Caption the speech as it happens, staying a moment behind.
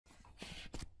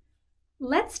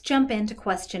Let's jump into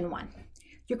question 1.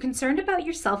 You're concerned about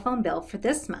your cell phone bill for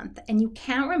this month and you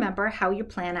can't remember how your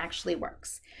plan actually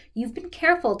works. You've been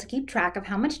careful to keep track of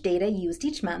how much data you used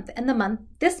each month, and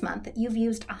this month you've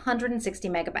used 160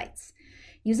 megabytes.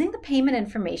 Using the payment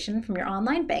information from your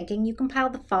online banking, you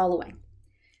compile the following.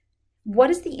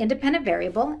 What is the independent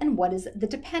variable and what is the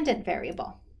dependent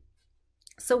variable?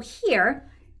 So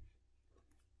here,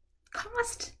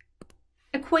 cost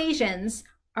equations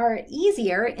are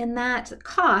easier in that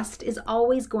cost is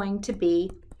always going to be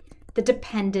the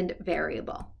dependent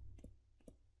variable,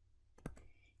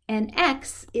 and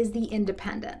X is the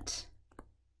independent.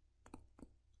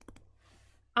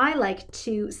 I like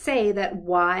to say that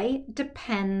Y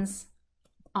depends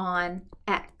on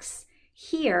X.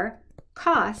 Here,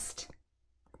 cost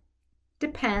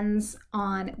depends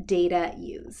on data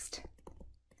used.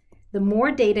 The more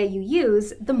data you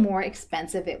use, the more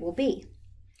expensive it will be.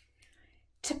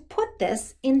 To put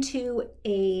this into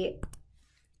a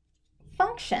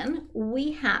function,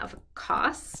 we have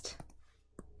cost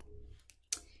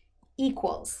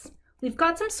equals. We've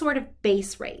got some sort of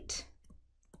base rate.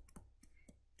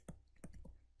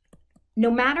 No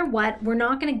matter what, we're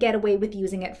not going to get away with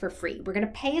using it for free. We're going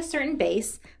to pay a certain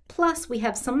base, plus we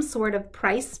have some sort of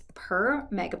price per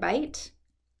megabyte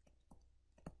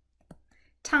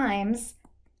times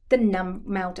the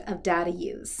amount of data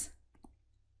used.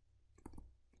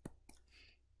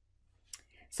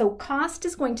 So cost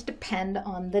is going to depend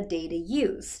on the data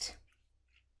used.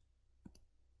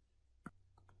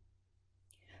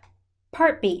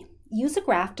 Part B, use a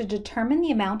graph to determine the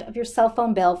amount of your cell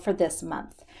phone bill for this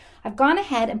month. I've gone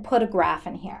ahead and put a graph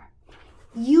in here.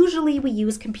 Usually we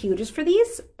use computers for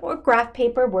these, or graph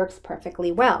paper works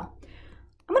perfectly well.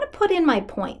 I'm going to put in my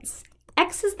points.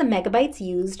 X is the megabytes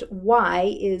used,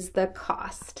 Y is the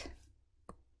cost.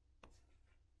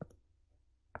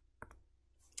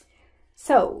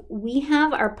 So we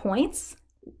have our points.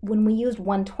 When we used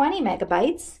 120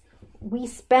 megabytes, we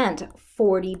spent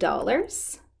 $40.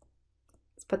 Let's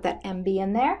put that MB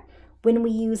in there. When we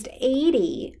used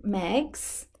 80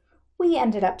 megs, we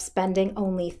ended up spending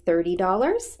only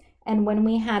 $30. And when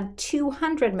we had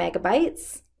 200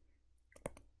 megabytes,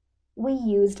 we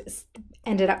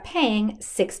ended up paying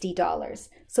 $60.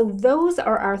 So those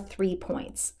are our 3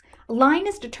 points. Line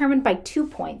is determined by 2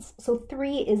 points, so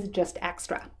 3 is just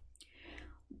extra.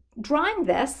 Drawing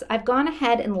this, I've gone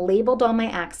ahead and labeled all my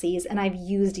axes and I've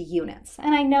used units.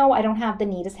 And I know I don't have the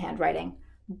neatest handwriting,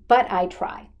 but I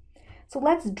try. So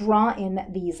let's draw in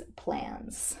these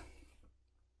plans.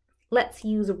 Let's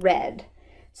use red.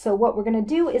 So what we're going to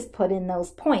do is put in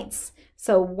those points.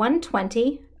 So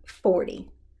 120, 40.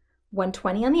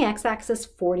 120 on the x-axis,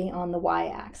 40 on the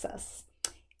y-axis.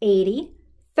 80,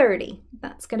 30.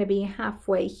 That's going to be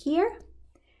halfway here.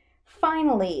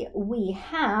 Finally, we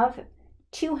have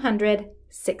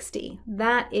 260.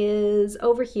 That is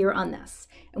over here on this.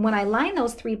 And when I line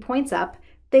those 3 points up,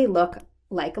 they look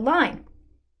like a line.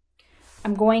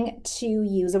 I'm going to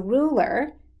use a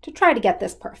ruler to try to get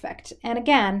this perfect. And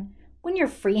again, when you're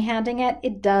freehanding it,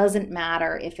 it doesn't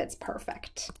matter if it's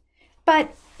perfect,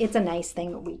 but it's a nice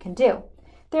thing that we can do.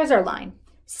 There's our line.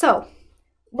 So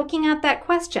looking at that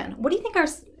question, what do you think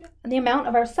the amount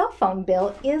of our cell phone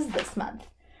bill is this month?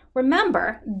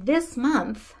 Remember, this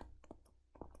month,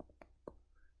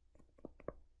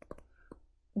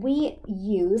 we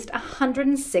used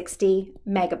 160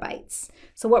 megabytes.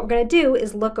 So what we're going to do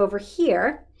is look over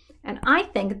here, and I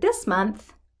think this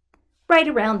month, right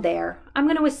around there, I'm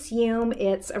going to assume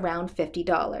it's around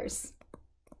 $50.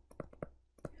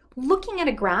 Looking at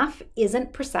a graph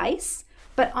isn't precise,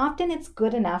 but often it's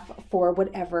good enough for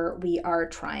whatever we are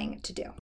trying to do.